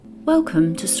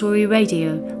Welcome to Story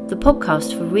Radio, the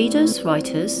podcast for readers,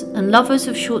 writers, and lovers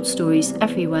of short stories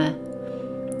everywhere.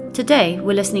 Today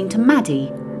we're listening to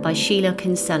Maddie by Sheila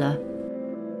Kinsella.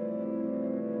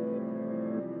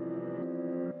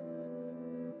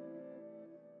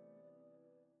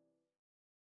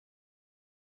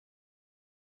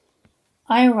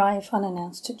 I arrive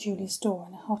unannounced at Julie's door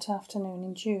on a hot afternoon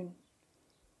in June.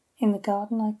 In the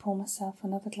garden I pour myself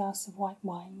another glass of white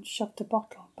wine and shove the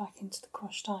bottle back into the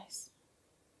crushed ice.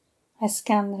 I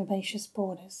scan the herbaceous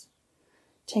borders,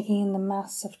 taking in the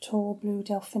mass of tall blue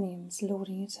delphiniums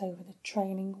lording it over the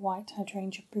trailing white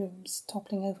hydrangea blooms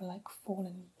toppling over like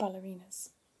fallen ballerinas.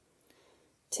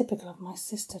 Typical of my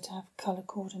sister to have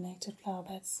colour-coordinated flower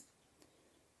beds.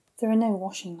 There are no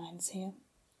washing lines here.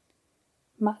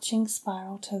 Matching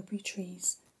spiral topiary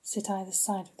trees sit either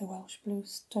side of the Welsh blue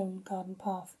stone garden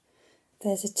path.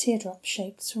 There's a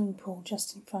teardrop-shaped swimming pool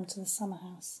just in front of the summer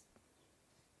house.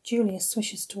 Julia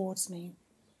swishes towards me,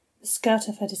 the skirt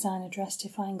of her designer dress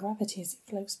defying gravity as it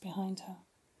floats behind her.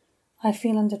 I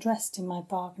feel underdressed in my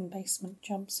bargain basement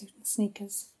jumpsuit and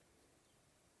sneakers.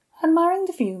 "Admiring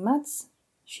the view, Mads?"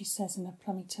 she says in her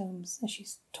plummy tones as she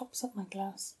tops up my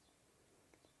glass.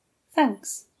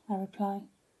 "Thanks," I reply.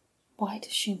 Why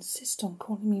does she insist on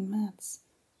calling me Mads?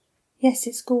 Yes,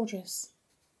 it's gorgeous.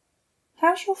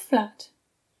 "How's your flat?"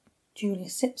 Julia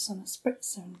sips on a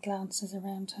spritzer and glances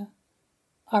around her.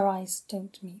 Our eyes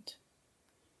don't meet.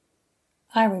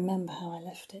 I remember how I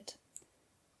left it.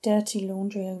 Dirty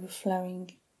laundry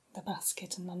overflowing the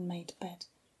basket and unmade bed.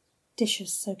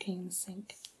 Dishes soaking in the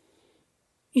sink.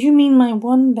 "You mean my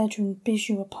one-bedroom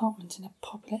bijou apartment in a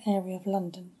popular area of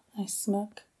London?" I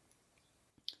smirk.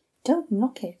 "Don't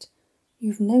knock it.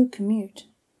 You've no commute."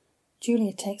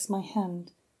 Julia takes my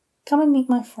hand. "Come and meet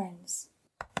my friends."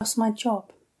 "That's my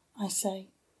job," I say,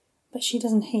 but she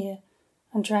doesn't hear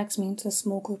and drags me into a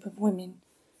small group of women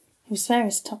whose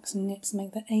various tucks and knits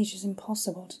make their ages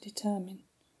impossible to determine.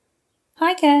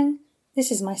 "Hi, gang. This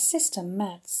is my sister,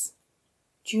 Mads."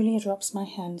 Julia drops my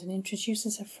hand and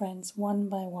introduces her friends one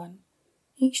by one,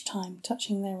 each time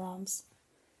touching their arms.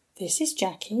 "This is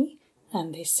Jackie,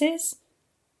 and this is..."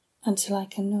 until I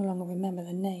can no longer remember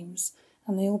the names,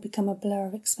 and they all become a blur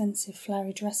of expensive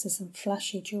flowery dresses and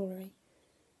flashy jewellery.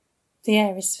 The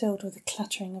air is filled with the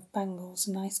clattering of bangles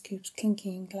and ice cubes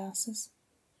clinking in glasses.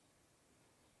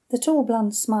 The tall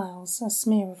blonde smiles, a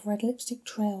smear of red lipstick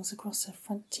trails across her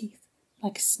front teeth,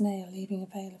 like a snail leaving a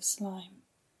veil of slime.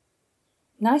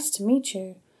 "Nice to meet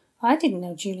you. I didn't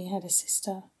know Julie had a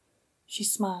sister." She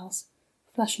smiles,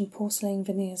 flashing porcelain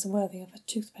veneers worthy of a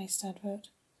toothpaste advert.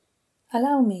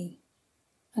 "Allow me,"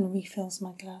 and refills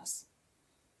my glass.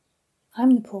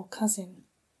 I'm the poor cousin.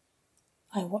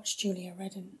 I watch Julia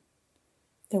redden.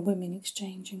 The women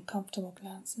exchange uncomfortable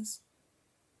glances.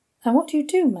 "And what do you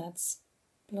do, Mads?"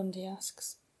 Blondie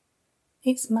asks.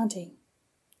 "It's Maddie,"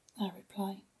 I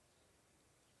reply.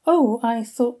 "Oh, I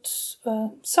thought...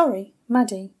 sorry,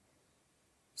 Maddie."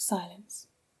 Silence.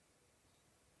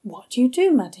 "What do you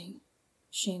do, Maddie?"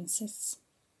 she insists.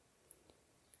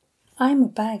 "I'm a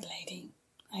bag lady,"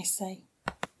 I say.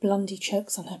 Blondie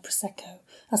chokes on her Prosecco.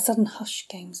 A sudden hush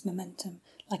gains momentum,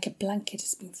 like a blanket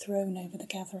has been thrown over the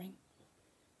gathering.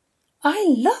 "I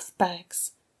love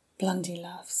bags," Blondie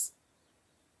laughs.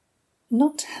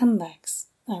 "Not handbags,"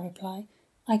 I reply.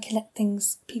 "I collect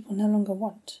things people no longer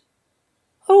want."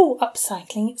 "Oh,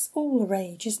 upcycling, it's all the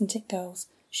rage, isn't it, girls?"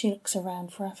 She looks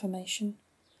around for affirmation.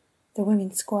 The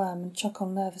women squirm and chuckle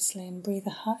nervously and breathe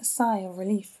a sigh of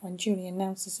relief when Julie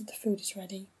announces that the food is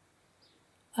ready.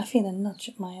 I feel a nudge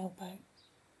at my elbow.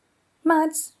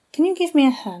 "Mads, can you give me a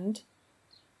hand?"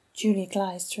 Julia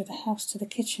glides through the house to the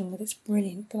kitchen with its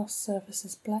brilliant gloss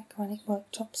surfaces, black granite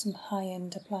worktops and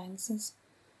high-end appliances.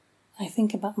 I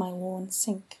think about my worn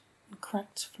sink and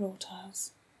cracked floor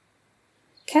tiles.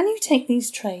 "Can you take these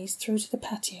trays through to the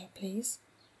patio, please?"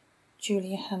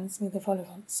 Julia hands me the vol au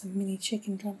vents and mini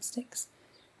chicken drumsticks.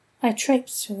 I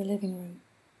traipse through the living room,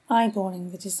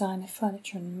 eyeballing the designer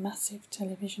furniture and massive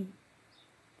television.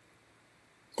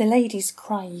 The ladies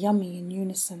cry yummy in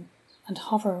unison and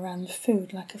hover around the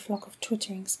food like a flock of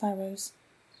twittering sparrows.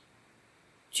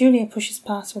 Julia pushes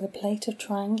past with a plate of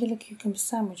triangular cucumber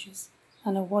sandwiches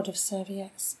and a wad of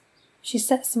serviettes. She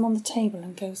sets them on the table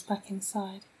and goes back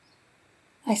inside.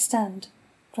 I stand,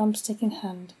 drumstick in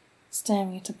hand,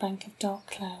 staring at a bank of dark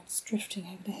clouds drifting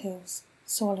over the hills,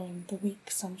 swallowing the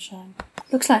weak sunshine.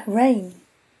 "Looks like rain,"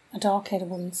 a dark-haired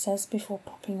woman says before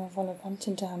popping a vol au vent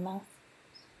into her mouth.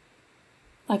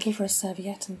 I give her a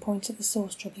serviette and point at the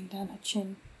sauce dribbling down her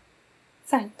chin.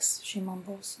 "Thanks," she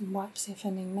mumbles and wipes the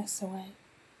offending mess away.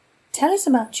 "Tell us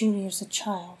about Julia as a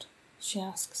child," she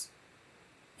asks.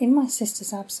 In my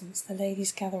sister's absence, the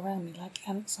ladies gather round me like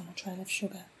ants on a trail of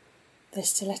sugar, their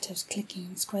stilettos clicking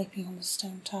and scraping on the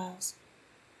stone tiles.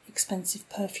 Expensive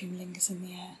perfume lingers in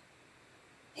the air.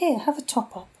 Here, have a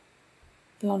top-up.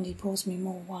 Blondie pours me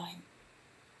more wine.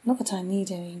 Not that I need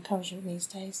any encouragement these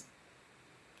days.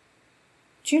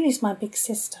 Julie's my big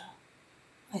sister.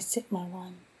 I sip my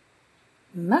wine.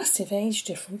 Massive age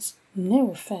difference,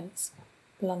 no offence.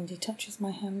 Blondie touches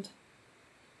my hand.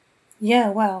 Yeah,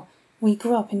 well, we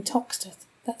grew up in Toxteth.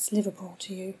 That's Liverpool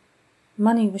to you.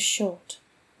 Money was short.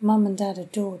 Mum and Dad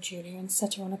adored Julia and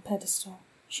set her on a pedestal.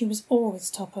 She was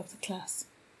always top of the class.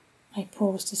 I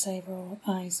paused to save her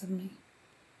eyes on me.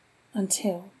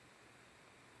 Until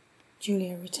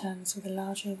Julia returns with a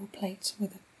large oval plate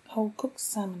with a whole cooked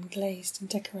salmon glazed and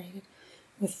decorated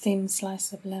with thin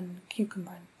slices of lemon,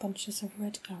 cucumber and bunches of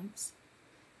red currants.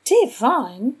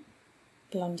 Divine!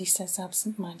 Blondie says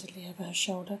absent-mindedly over her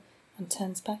shoulder and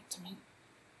turns back to me.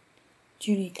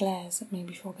 Julie glares at me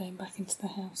before going back into the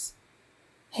house.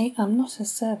 Hey, I'm not her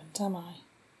servant, am I?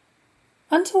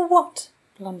 Until what?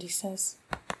 Blondie says.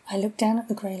 I look down at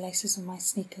the grey laces of my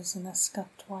sneakers and their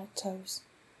scuffed white toes.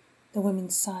 The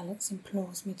women's silence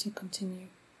implores me to continue.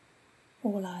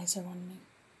 All eyes are on me.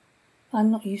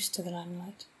 I'm not used to the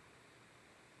limelight.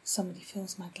 Somebody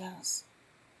fills my glass.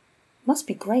 Must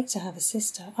be great to have a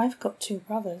sister. I've got 2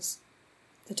 brothers,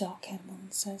 the dark-haired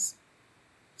woman says.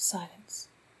 Silence.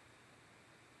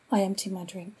 I empty my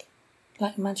drink.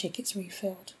 Like magic, it's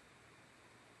refilled.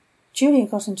 Julia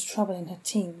got into trouble in her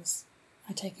teens.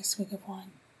 I take a swig of wine.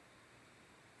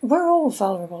 We're all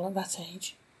vulnerable at that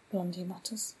age, Blondie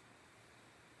mutters.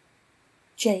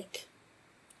 Jake.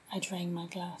 I drain my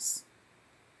glass.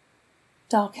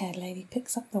 Dark-haired lady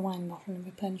picks up the wine bottle and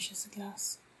replenishes the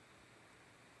glass.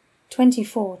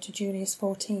 24 to Julia's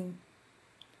 14.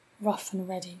 Rough and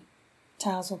ready.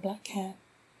 Towels or black hair.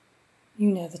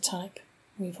 You know the type.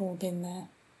 We've all been there.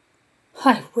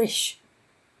 I wish,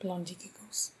 Blondie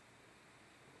giggles.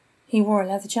 He wore a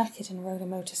leather jacket and rode a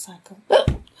motorcycle.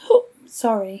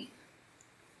 Sorry.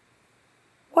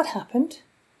 What happened?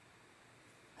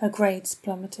 Her grades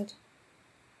plummeted.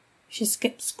 She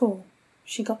skipped school.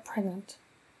 She got pregnant.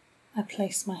 I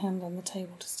placed my hand on the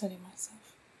table to steady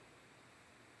myself.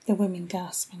 The women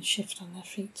gasp and shift on their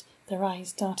feet, their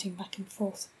eyes darting back and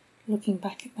forth, looking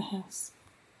back at the house.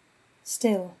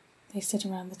 Still, they sit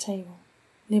around the table,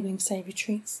 nibbling savoury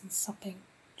treats and supping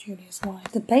Julia's wine.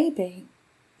 The baby?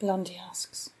 Blondie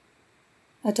asks.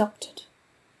 Adopted,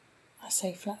 I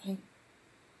say flatly.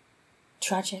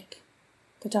 Tragic.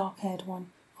 The dark-haired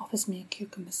one offers me a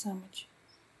cucumber sandwich.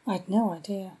 I'd no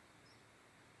idea.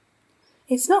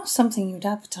 It's not something you'd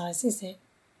advertise, is it?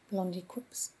 Blondie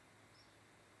quips.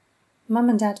 Mum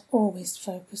and Dad always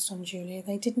focused on Julia.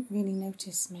 They didn't really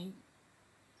notice me.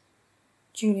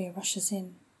 Julia rushes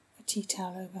in, a tea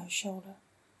towel over her shoulder,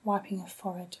 wiping her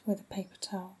forehead with a paper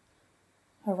towel.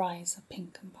 Her eyes are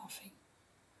pink and puffy.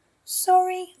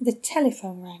 Sorry, the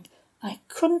telephone rang. I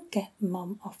couldn't get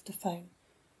Mum off the phone.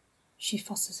 She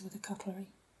fusses with the cutlery.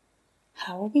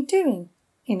 How are we doing?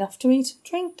 Enough to eat and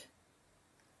drink?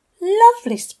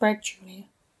 Lovely spread, Julia,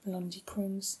 Blondie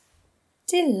croons.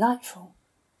 Delightful,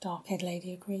 dark-haired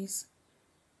lady agrees.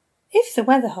 If the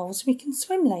weather holds, we can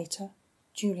swim later.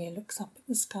 Julia looks up at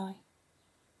the sky.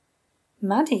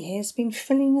 Maddie here's been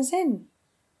filling us in.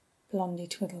 Blondie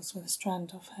twiddles with a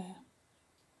strand of hair.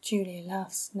 Julia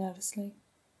laughs nervously.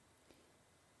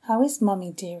 How is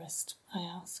Mummy, dearest? I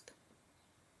ask.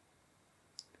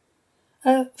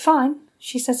 Fine.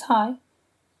 She says hi.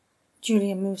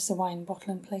 Julia moves the wine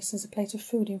bottle and places a plate of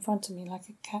food in front of me like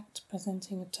a cat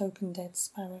presenting a token dead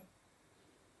sparrow.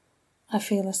 I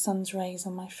feel the sun's rays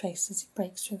on my face as it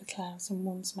breaks through the clouds and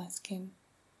warms my skin.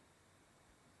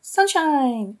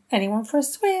 Sunshine! Anyone for a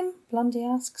swim? Blondie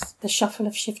asks. The shuffle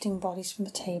of shifting bodies from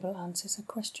the table answers her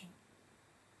question.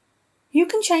 You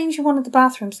can change in one of the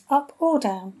bathrooms, up or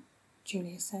down,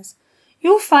 Julia says.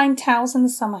 You'll find towels in the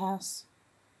summer house.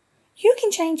 You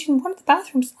can change in one of the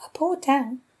bathrooms, up or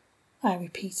down, I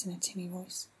repeat in a tinny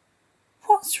voice.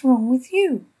 What's wrong with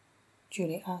you?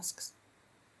 Julia asks.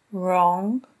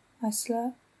 Wrong, I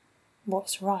slur.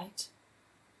 What's right?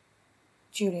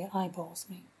 Julia eyeballs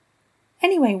me.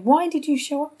 Anyway, why did you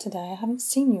show up today? I haven't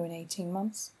seen you in 18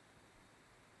 months.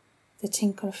 The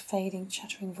tinkle of fading,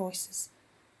 chattering voices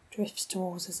drifts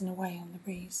towards us and away on the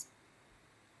breeze.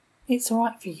 It's all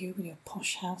right for you with your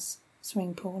posh house,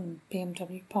 swimming pool and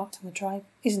BMW parked on the drive,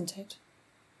 isn't it?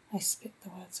 I spit the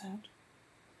words out.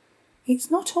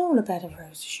 It's not all a bed of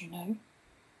roses, you know.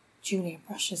 Julia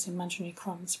brushes imaginary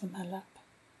crumbs from her lap.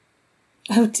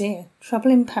 Oh dear, trouble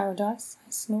in paradise,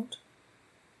 I snort.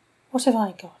 What have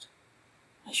I got?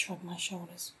 I shrug my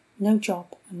shoulders. No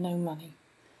job and no money.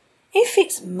 If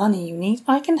it's money you need,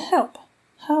 I can help.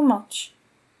 How much?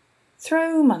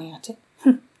 Throw money at it.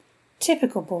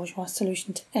 Typical bourgeois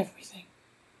solution to everything.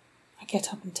 I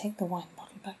get up and take the wine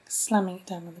bottle back, slamming it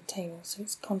down on the table so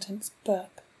its contents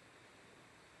burp.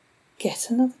 Get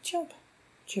another job,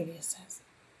 Julia says.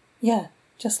 Yeah,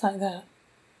 just like that.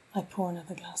 I pour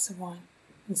another glass of wine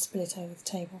and spill it over the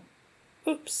table.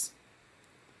 Oops.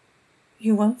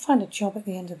 You won't find a job at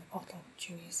the end of the bottle,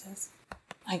 Julia says.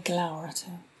 I glower at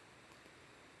her.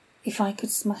 If I could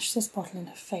smash this bottle in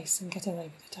her face and get away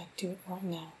with it, I'd do it right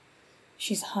now.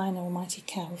 She's high and almighty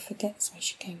cow who forgets where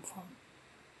she came from.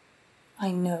 I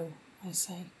know, I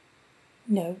say.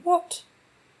 No, what?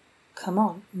 Come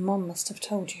on, Mom must have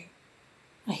told you.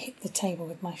 I hit the table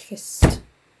with my fist.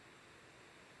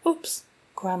 Oops,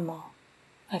 Grandma.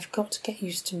 I've got to get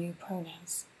used to new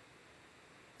pronouns.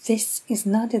 This is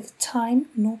neither the time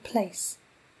nor place,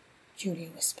 Julia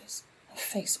whispers, her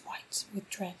face white with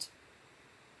dread.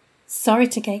 Sorry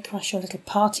to gatecrash your little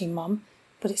party, Mum,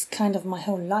 but it's kind of my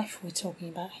whole life we're talking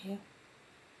about here.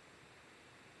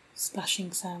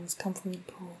 Splashing sounds come from the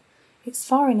pool. It's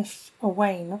far enough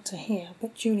away not to hear,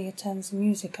 but Julia turns the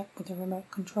music up with the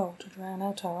remote control to drown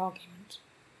out our argument.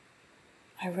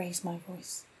 I raise my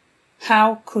voice.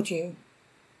 How could you?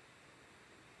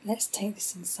 Let's take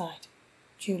this inside.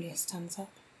 Julia stands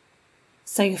up.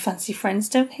 So your fancy friends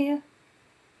don't hear?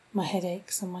 My head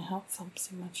aches and my heart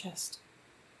thumps in my chest.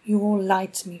 You all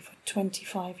lied to me for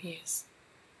 25 years.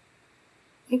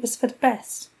 It was for the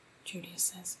best, Julia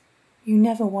says. You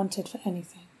never wanted for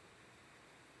anything.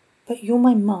 But you're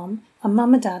my mum, and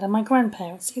Mum and Dad, and my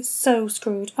grandparents. It's so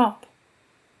screwed up.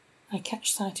 I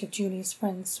catch sight of Julia's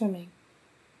friends swimming.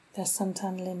 Their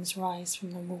suntanned limbs rise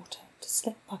from the water to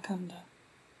slip back under,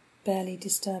 barely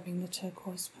disturbing the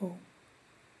turquoise pool.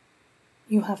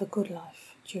 You have a good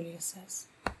life, Julia says.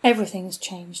 Everything has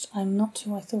changed. I'm not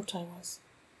who I thought I was.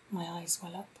 My eyes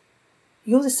well up.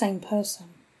 You're the same person.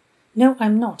 No,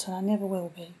 I'm not, and I never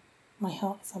will be. My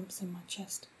heart thumps in my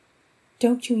chest.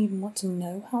 Don't you even want to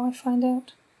know how I find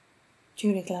out?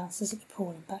 Julia glances at the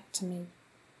pool and back to me.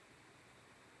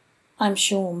 I'm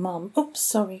sure Mum,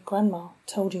 Grandma,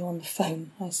 told you on the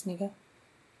phone, I snigger.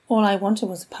 All I wanted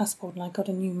was a passport and I got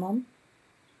a new mum.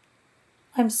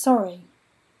 I'm sorry.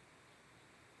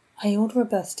 I order a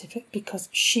birth certificate because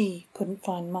she couldn't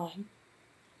find mine.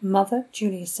 Mother,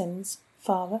 Julia Simmons.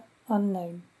 Father,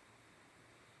 unknown.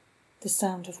 The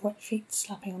sound of wet feet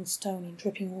slapping on stone and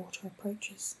dripping water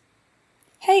approaches.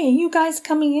 Hey, are you guys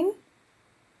coming in?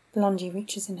 Blondie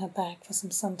reaches in her bag for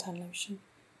some suntan lotion.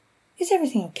 Is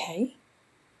everything okay?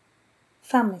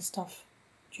 Family stuff,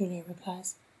 Julia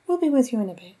replies. We'll be with you in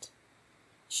a bit.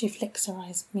 She flicks her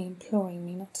eyes at me, imploring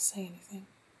me not to say anything.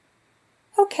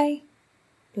 Okay.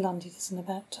 Blondie does an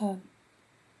about turn.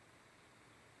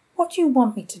 What do you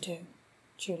want me to do?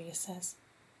 Julia says.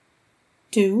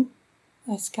 Do?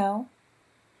 I scowl.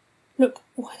 Look,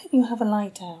 why don't you have a lie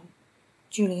down?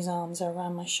 Julie's arms are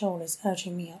around my shoulders,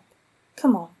 urging me up.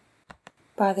 Come on.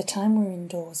 By the time we're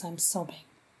indoors, I'm sobbing.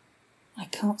 I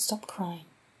can't stop crying.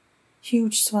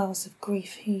 Huge swells of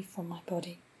grief heave from my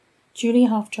body. Julie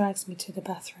half drags me to the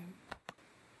bathroom.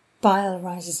 Bile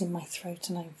rises in my throat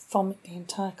and I vomit the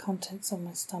entire contents of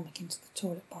my stomach into the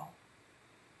toilet bowl.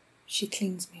 She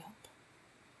cleans me up.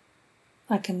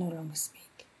 I can no longer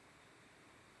speak.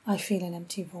 I feel an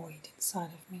empty void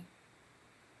inside of me.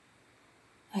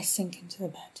 I sink into the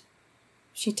bed.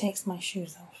 She takes my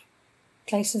shoes off,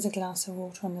 places a glass of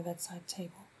water on the bedside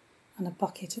table and a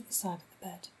bucket at the side of the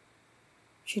bed.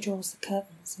 She draws the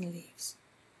curtains and leaves.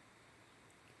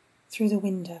 Through the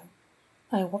window,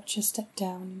 I watch her step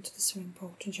down into the swimming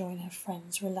pool to join her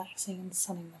friends, relaxing and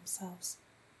sunning themselves.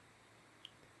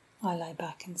 I lie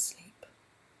back and sleep.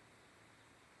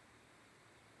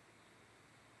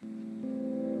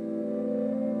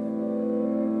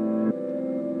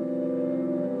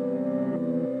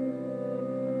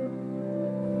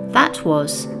 That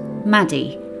was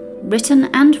Maddie, written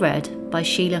and read by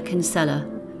Sheila Kinsella.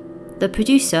 The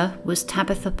producer was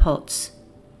Tabitha Potts.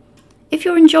 If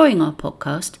you're enjoying our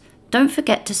podcast, don't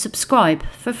forget to subscribe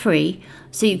for free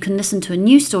so you can listen to a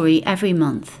new story every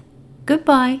month.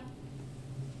 Goodbye.